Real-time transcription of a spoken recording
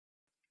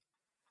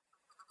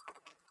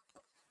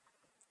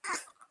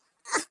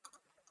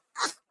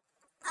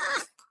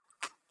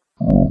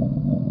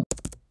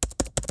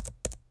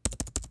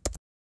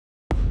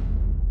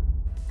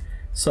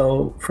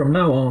So from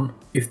now on,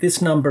 if this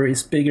number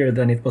is bigger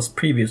than it was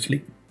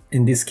previously,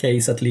 in this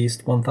case at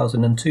least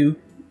 1002,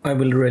 I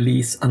will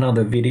release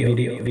another video.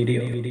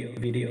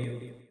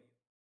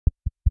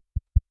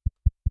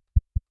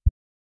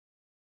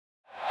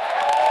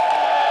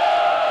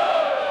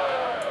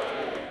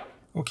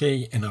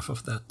 Okay, enough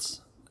of that.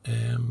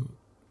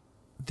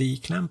 The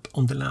clamp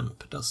on the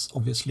lamp does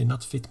obviously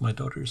not fit my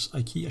daughter's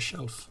IKEA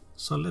shelf,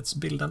 so let's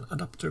build an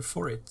adapter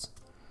for it.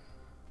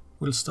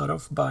 We'll start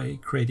off by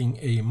creating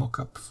a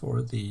mock-up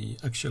for the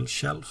actual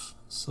shelf,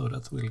 so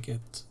that we'll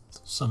get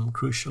some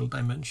crucial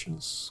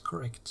dimensions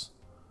correct.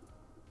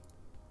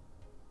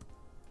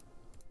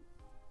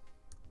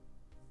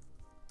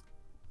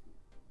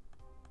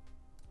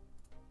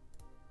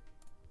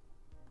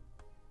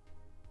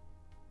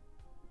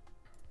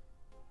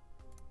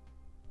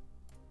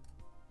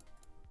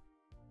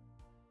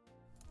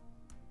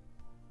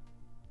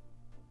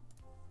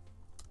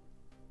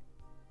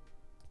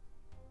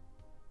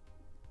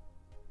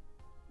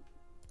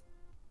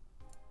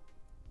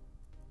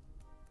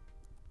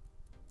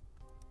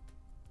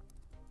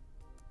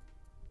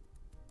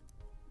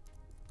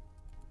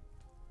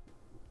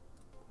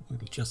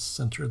 We'll just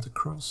center the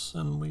cross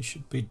and we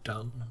should be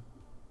done.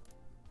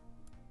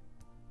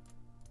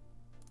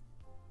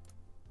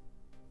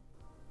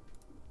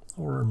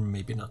 Or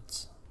maybe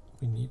not.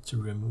 We need to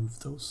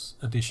remove those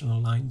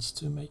additional lines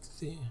to make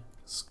the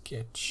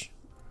sketch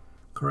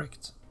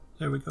correct.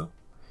 There we go.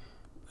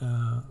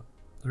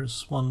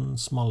 There's one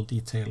small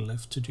detail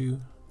left to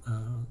do.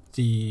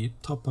 The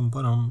top and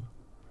bottom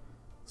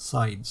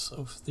sides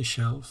of the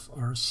shelf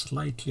are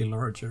slightly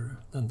larger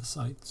than the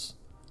sides.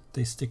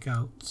 They stick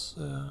out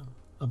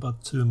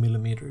about 2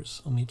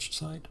 millimeters on each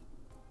side.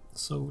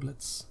 So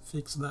let's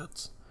fix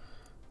that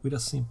with a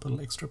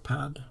simple extra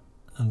pad,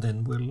 and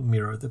then we'll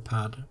mirror the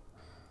pad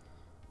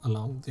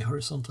along the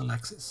horizontal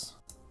axis.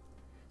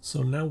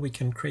 So now we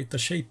can create a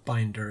shape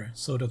binder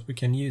so that we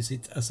can use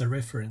it as a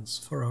reference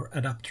for our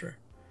adapter.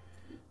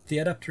 The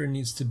adapter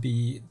needs to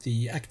be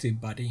the active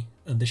body,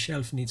 and the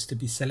shelf needs to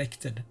be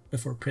selected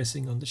before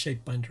pressing on the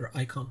shape binder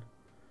icon.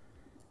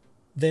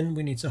 Then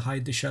we need to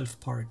hide the shelf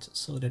part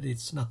so that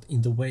it's not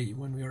in the way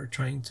when we are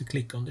trying to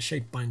click on the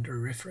shape binder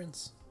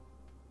reference.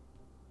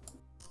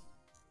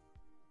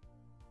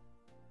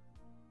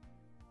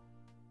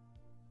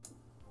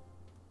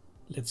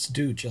 Let's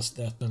do just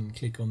that and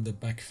click on the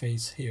back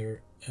face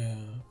here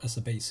as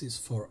a basis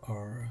for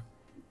our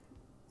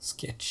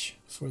sketch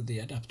for the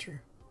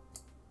adapter.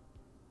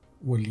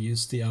 We'll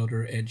use the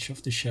outer edge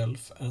of the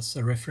shelf as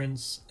a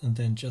reference and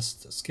then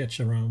just sketch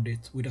around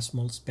it with a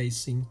small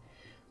spacing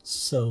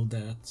so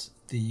that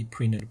the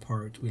printed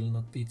part will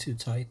not be too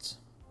tight.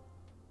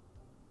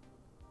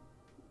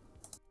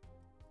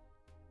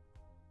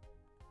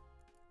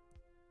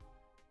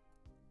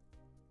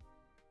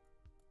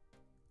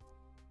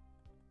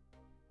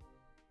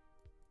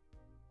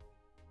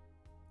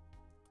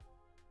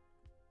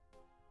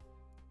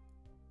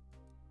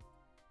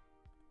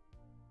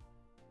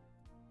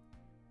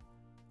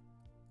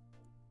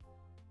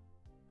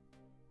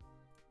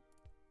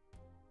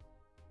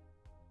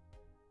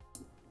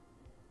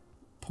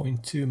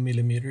 .2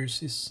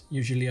 millimeters is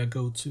usually a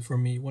go-to for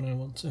me when I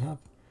want to have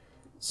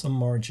some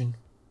margin.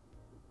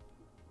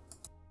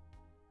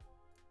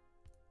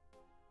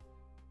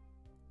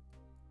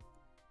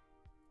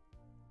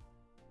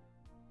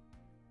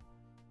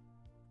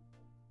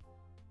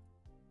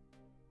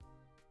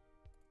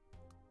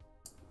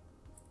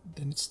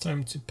 Then it's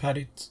time to pad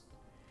it,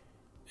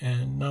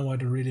 and now I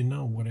don't really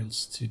know what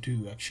else to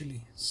do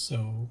actually,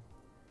 so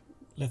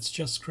let's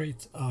just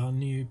create a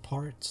new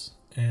part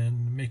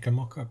and make a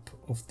mock-up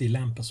of the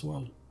lamp as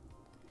well.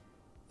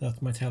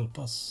 That might help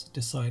us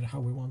decide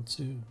how we want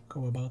to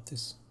go about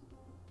this.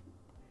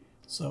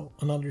 So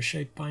another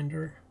shape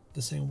binder,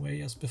 the same way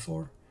as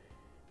before,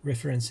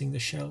 referencing the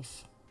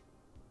shelf.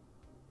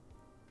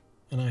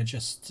 And I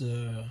just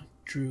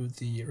drew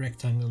the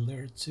rectangle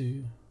there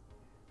to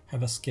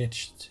have a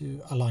sketch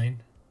to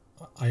align.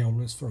 I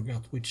always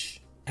forgot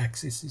which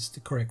axis is the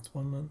correct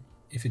one and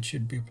if it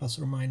should be plus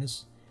or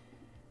minus.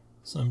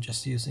 So I'm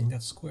just using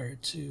that square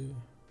to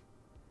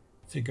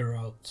figure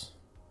out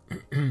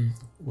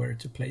where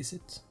to place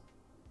it.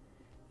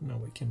 Now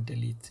we can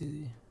delete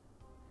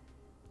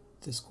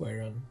the square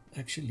and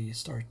actually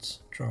start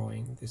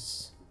drawing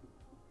this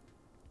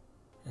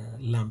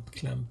lamp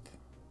clamp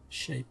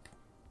shape.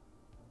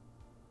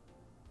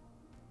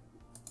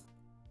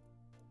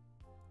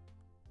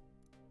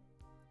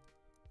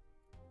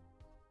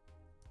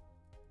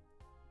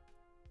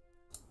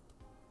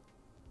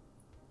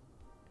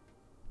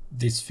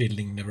 This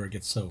fiddling never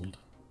gets old,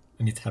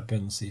 and it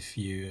happens if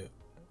you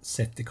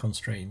set the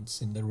constraints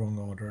in the wrong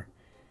order.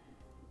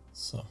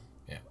 So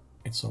yeah,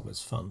 it's always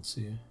fun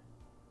to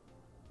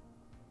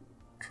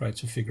try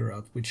to figure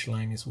out which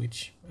line is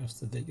which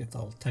after they get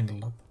all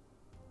tangled up.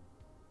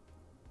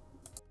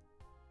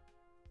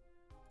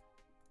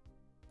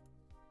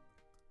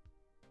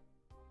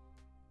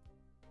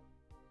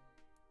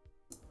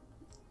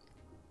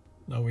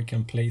 Now we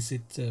can place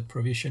it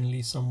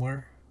provisionally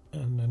somewhere,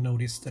 and notice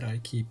notice that I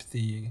keep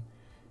the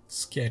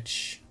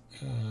sketch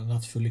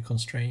not fully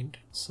constrained,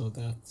 so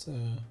that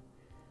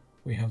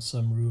we have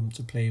some room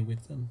to play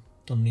with and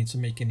don't need to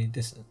make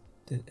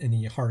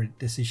any hard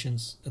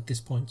decisions at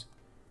this point.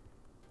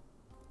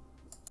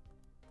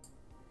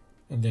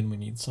 And then we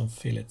need some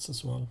fillets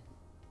as well.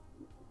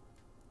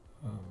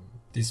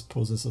 This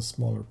poses a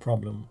smaller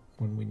problem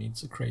when we need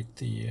to create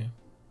the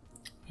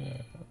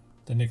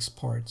next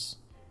parts,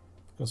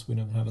 because we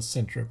don't have a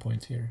center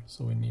point here,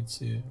 so we need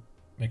to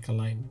make a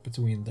line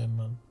between them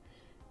and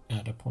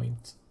add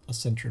a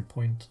centered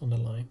point on the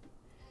line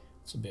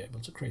to be able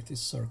to create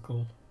this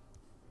circle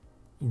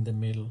in the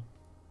middle.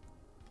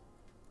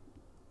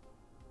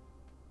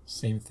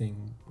 Same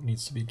thing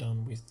needs to be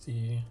done with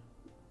the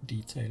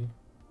detail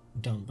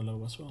down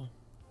below as well.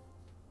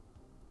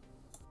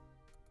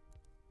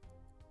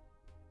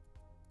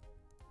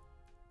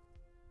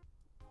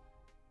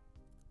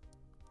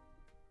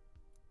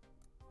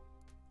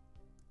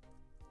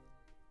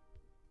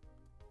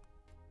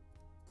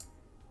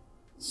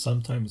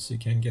 Sometimes you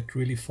can get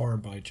really far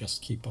by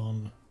just keep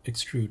on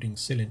extruding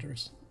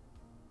cylinders.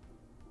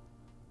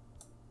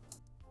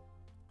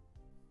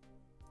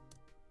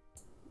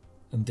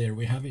 And there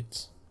we have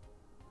it.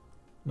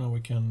 Now we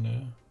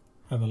can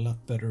have a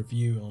lot better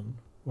view on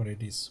what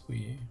it is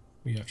we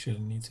actually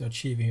need to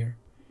achieve here.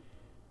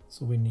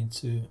 So we need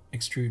to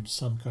extrude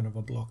some kind of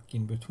a block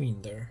in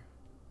between there.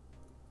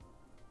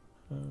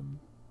 And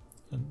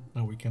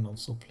now we can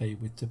also play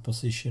with the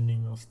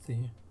positioning of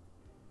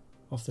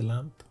the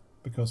lamp,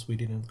 because we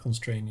didn't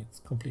constrain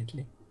it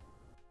completely.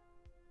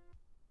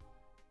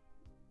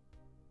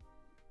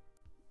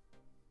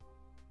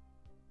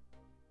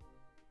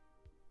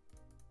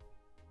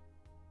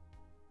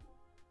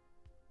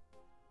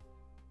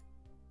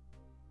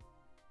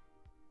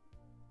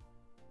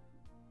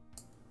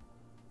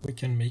 We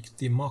can make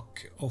the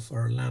mock of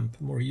our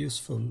lamp more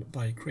useful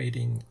by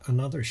creating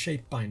another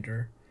shape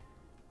binder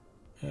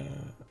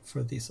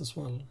for this as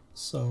well.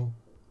 So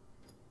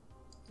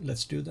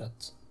let's do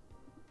that.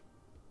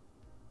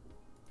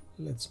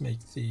 Let's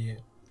make the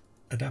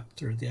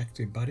adapter the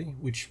active body,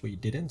 which we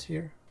didn't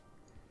here.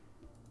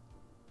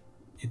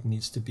 It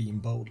needs to be in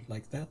bold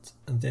like that,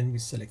 and then we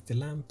select the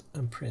lamp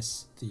and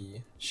press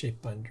the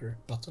shape binder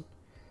button.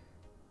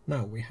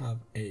 Now we have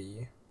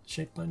a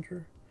shape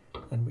binder,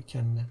 and we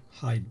can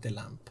hide the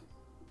lamp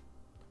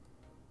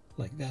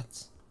like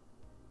that.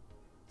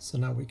 So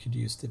now we could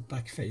use the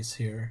back face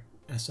here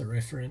as a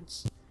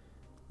reference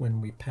when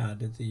we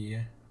pad the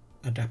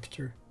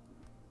adapter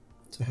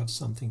to have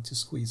something to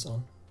squeeze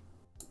on.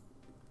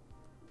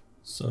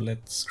 So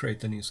let's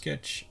create a new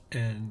sketch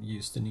and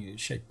use the new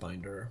shape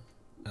binder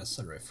as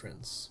a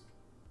reference.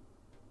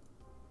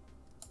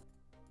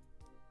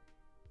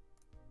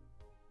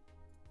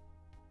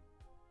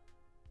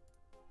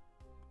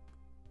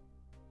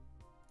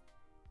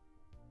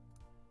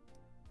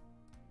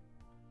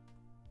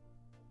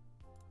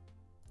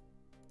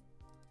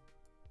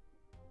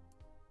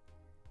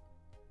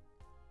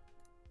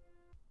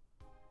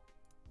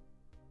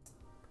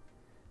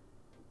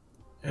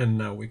 And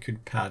now we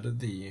could pad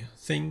the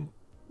thing,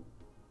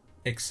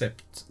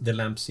 except the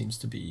lamp seems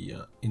to be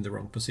in the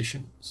wrong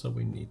position. So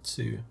we need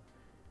to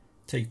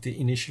take the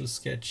initial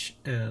sketch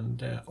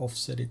and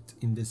offset it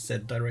in the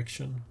Z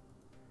direction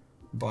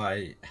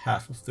by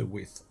half of the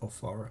width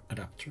of our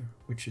adapter,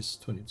 which is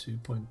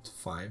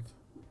 22.5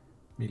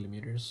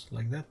 millimeters,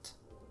 like that.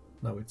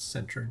 Now it's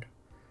centered.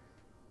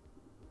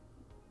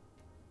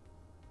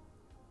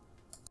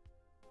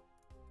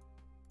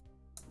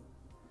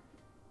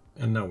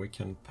 And now we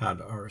can pad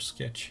our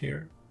sketch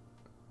here.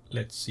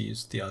 Let's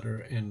use the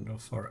other end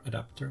of our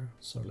adapter.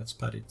 So let's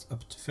pad it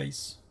up to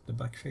face, the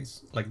back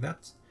face, like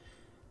that.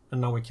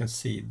 And now we can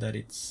see that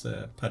it's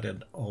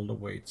padded all the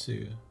way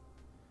to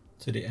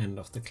the end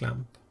of the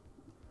clamp.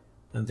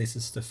 And this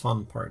is the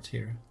fun part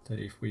here, that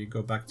if we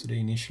go back to the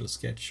initial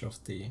sketch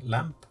of the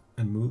lamp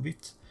and move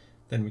it,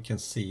 then we can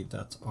see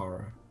that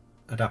our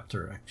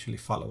adapter actually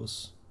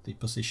follows the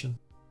position.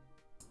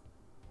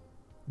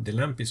 The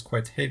lamp is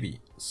quite heavy,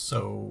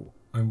 so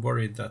I'm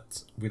worried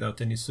that without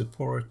any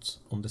support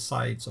on the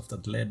sides of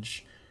that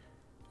ledge,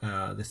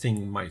 the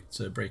thing might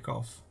break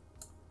off.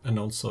 And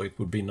also it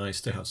would be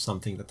nice to have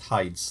something that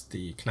hides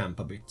the clamp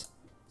a bit.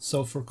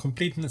 So for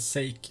completeness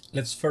sake,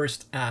 let's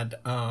first add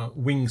a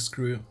wing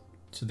screw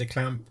to the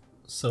clamp,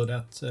 so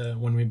that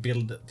when we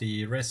build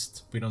the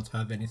rest, we don't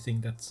have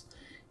anything that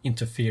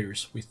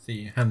interferes with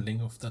the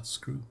handling of that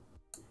screw.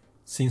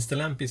 Since the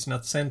lamp is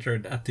not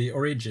centered at the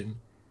origin,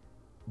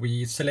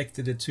 we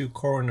selected the two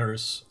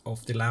corners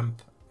of the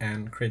lamp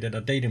and created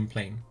a datum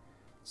plane.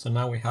 So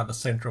now we have a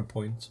central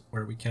point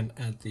where we can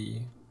add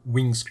the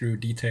wing screw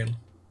detail.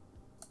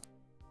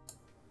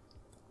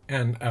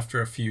 And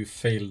after a few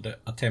failed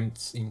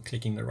attempts in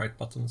clicking the right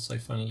buttons, I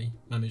finally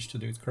managed to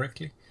do it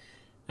correctly.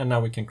 And now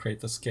we can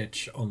create a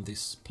sketch on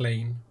this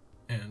plane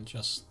and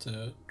just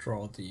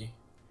draw the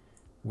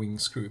wing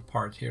screw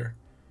part here.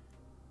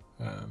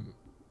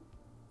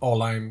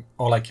 All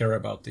I care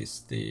about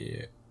is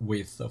the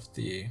width of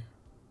the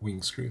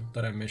wing screw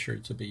that I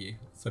measured to be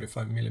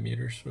 35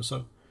 millimeters or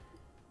so.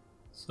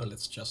 So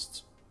let's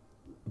just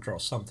draw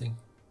something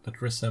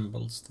that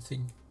resembles the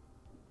thing.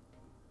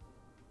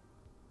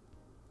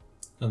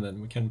 And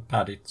then we can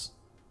pad it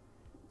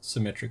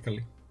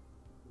symmetrically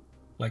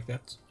like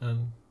that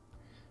and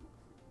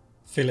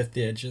fillet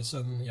the edges,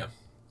 and yeah,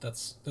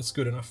 that's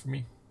good enough for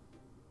me.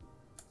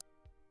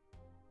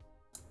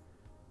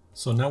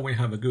 So now we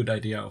have a good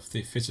idea of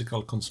the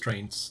physical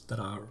constraints that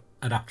our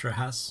adapter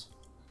has.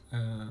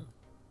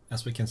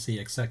 As we can see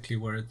exactly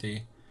where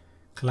the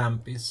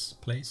clamp is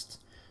placed.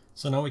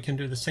 So now we can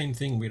do the same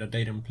thing with a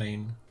datum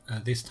plane,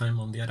 this time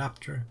on the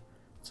adapter,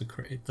 to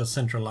create the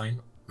center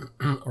line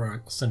or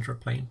a center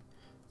plane.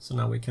 So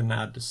now we can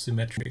add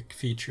symmetric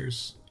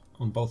features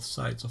on both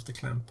sides of the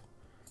clamp.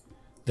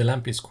 The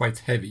lamp is quite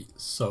heavy,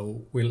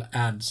 so we'll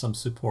add some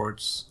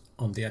supports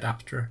on the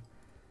adapter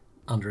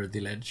under the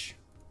ledge,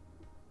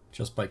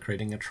 just by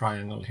creating a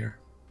triangle here.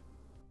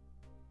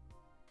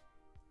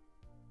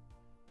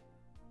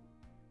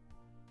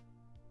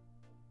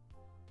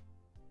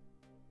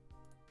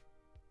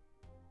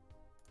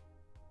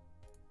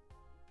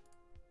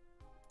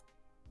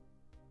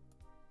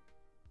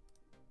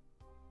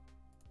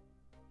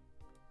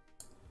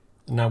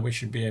 Now we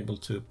should be able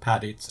to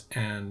pad it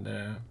and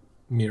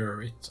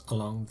mirror it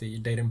along the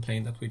datum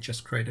plane that we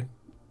just created.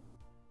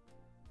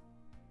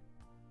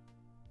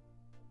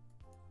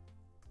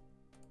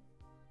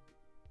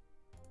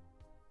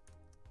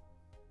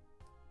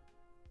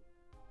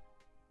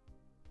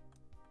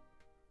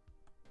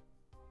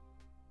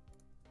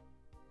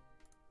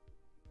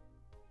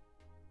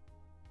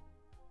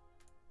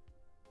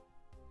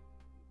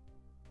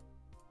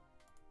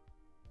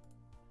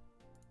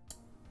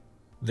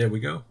 There we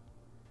go.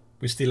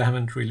 We still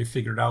haven't really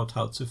figured out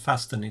how to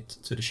fasten it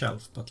to the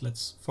shelf, but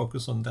let's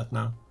focus on that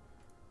now.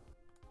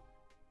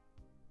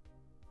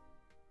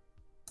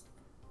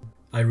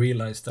 I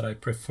realized that I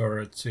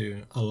prefer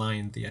to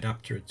align the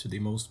adapter to the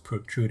most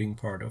protruding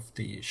part of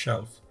the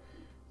shelf,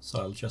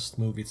 so I'll just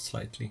move it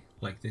slightly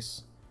like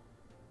this.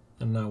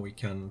 And now we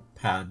can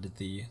pad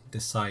the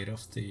side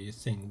of the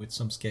thing with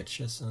some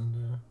sketches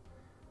and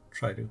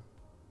try to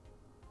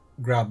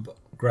grab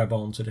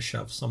onto the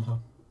shelf somehow.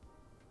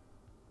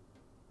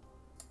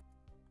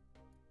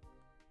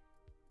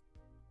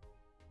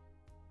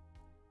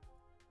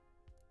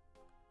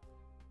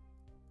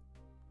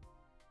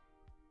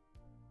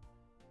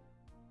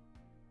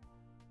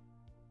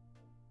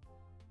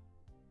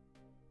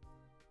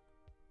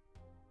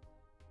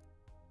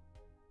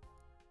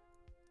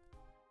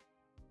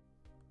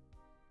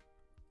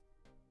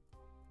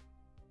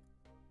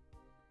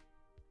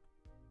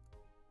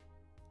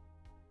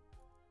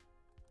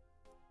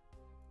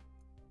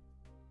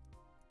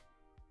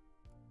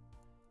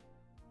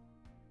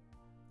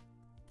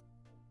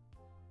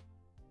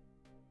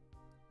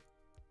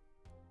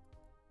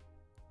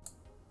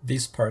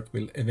 This part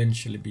will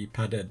eventually be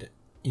padded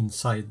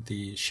inside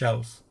the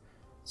shelf,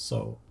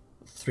 so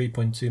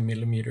 3.2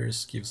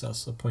 millimeters gives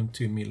us a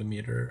 0.2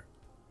 millimeter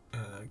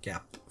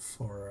gap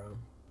for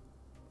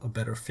a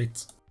better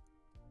fit.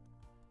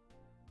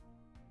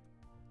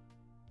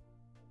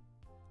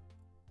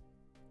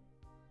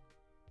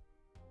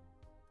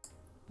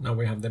 Now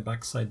we have the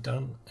backside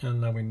done,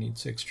 and now we need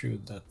to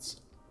extrude that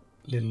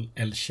little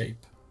L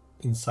shape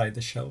inside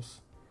the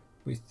shelf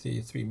with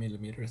the 3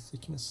 millimeter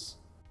thickness.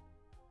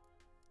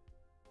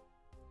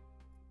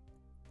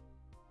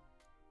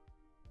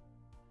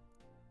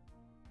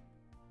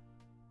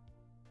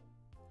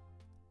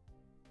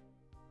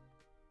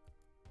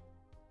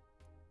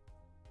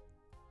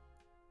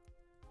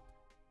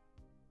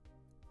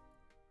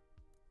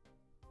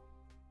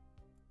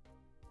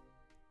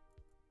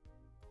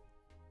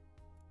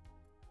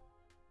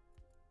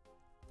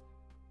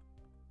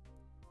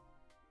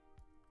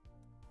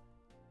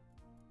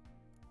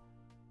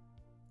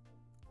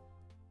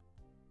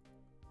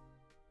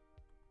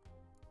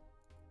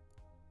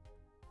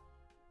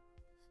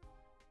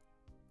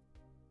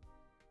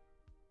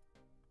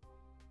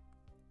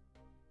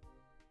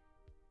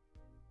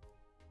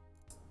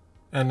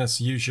 And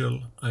as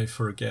usual, I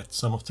forget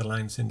some of the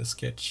lines in the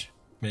sketch,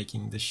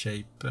 making the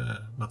shape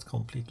not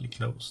completely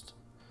closed.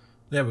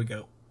 There we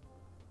go.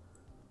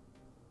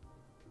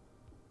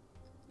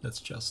 Let's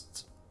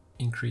just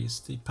increase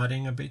the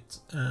padding a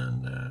bit,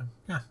 and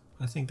yeah,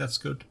 I think that's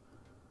good.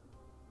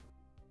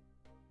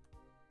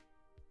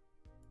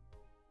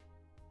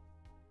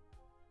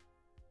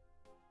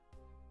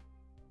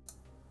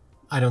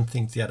 I don't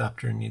think the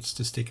adapter needs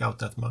to stick out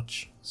that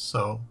much,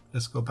 so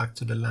let's go back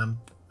to the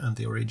lamp and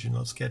the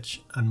original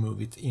sketch and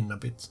move it in a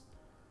bit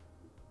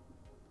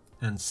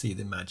and see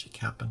the magic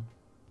happen.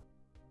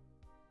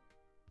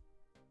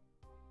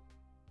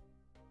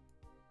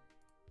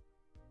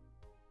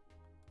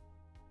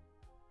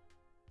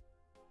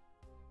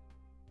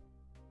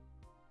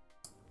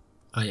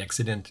 I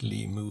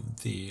accidentally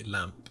moved the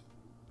lamp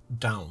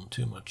down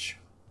too much,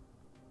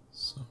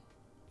 so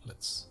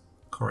let's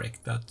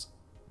correct that.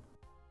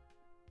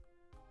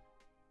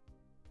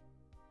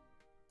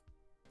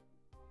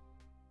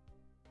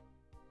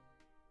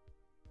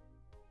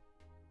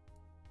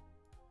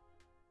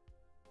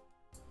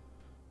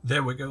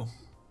 There we go.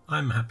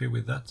 I'm happy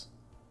with that.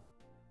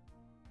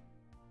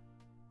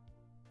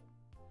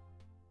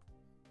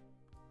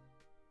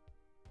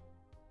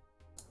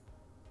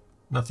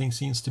 Nothing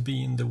seems to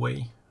be in the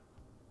way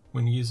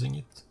when using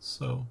it,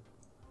 so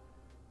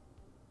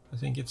I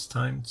think it's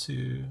time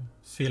to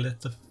fillet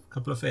a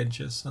couple of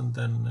edges and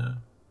then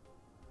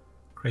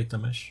create a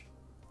mesh.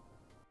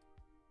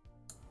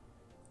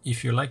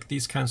 If you like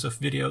these kinds of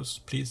videos,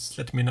 please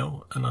let me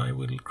know and I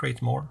will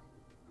create more.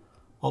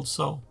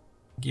 Also,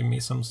 give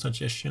me some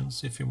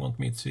suggestions if you want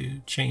me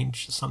to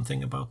change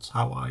something about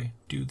how I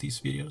do these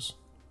videos.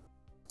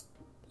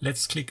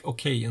 Let's click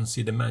OK and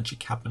see the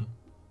magic happen.